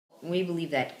We believe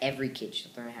that every kid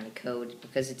should learn how to code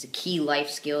because it's a key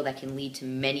life skill that can lead to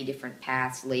many different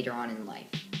paths later on in life.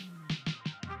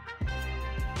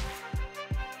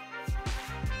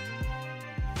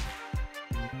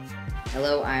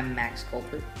 Hello, I'm Max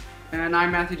Colbert. And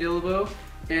I'm Matthew Dillabough,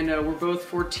 and we're both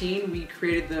 14. We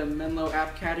created the Menlo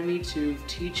App Academy to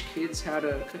teach kids how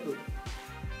to code.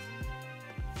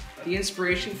 The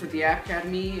inspiration for the App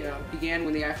Academy began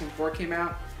when the iPhone 4 came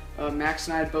out. Max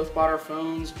and I had both bought our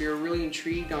phones. We were really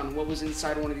intrigued on what was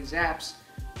inside one of these apps.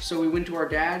 So we went to our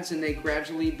dads and they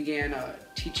gradually began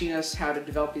teaching us how to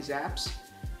develop these apps.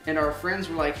 And our friends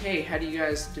were like, hey, how do you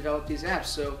guys develop these apps?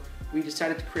 So we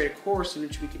decided to create a course in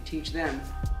which we could teach them.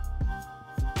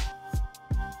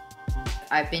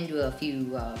 I've been to a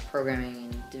few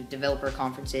programming and developer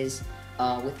conferences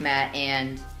with Matt,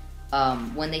 and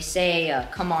when they say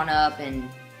come on up and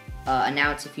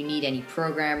announce if you need any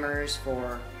programmers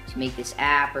to make this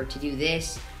app or to do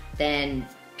this, then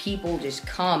people just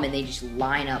come and they just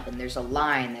line up, and there's a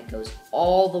line that goes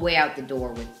all the way out the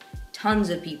door with tons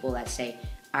of people that say,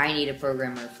 I need a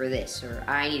programmer for this, or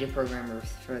I need a programmer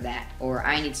for that, or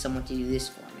I need someone to do this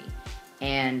for me.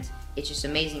 And it's just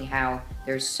amazing how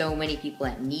there's so many people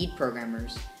that need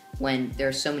programmers when there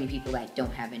are so many people that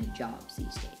don't have any jobs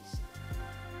these days.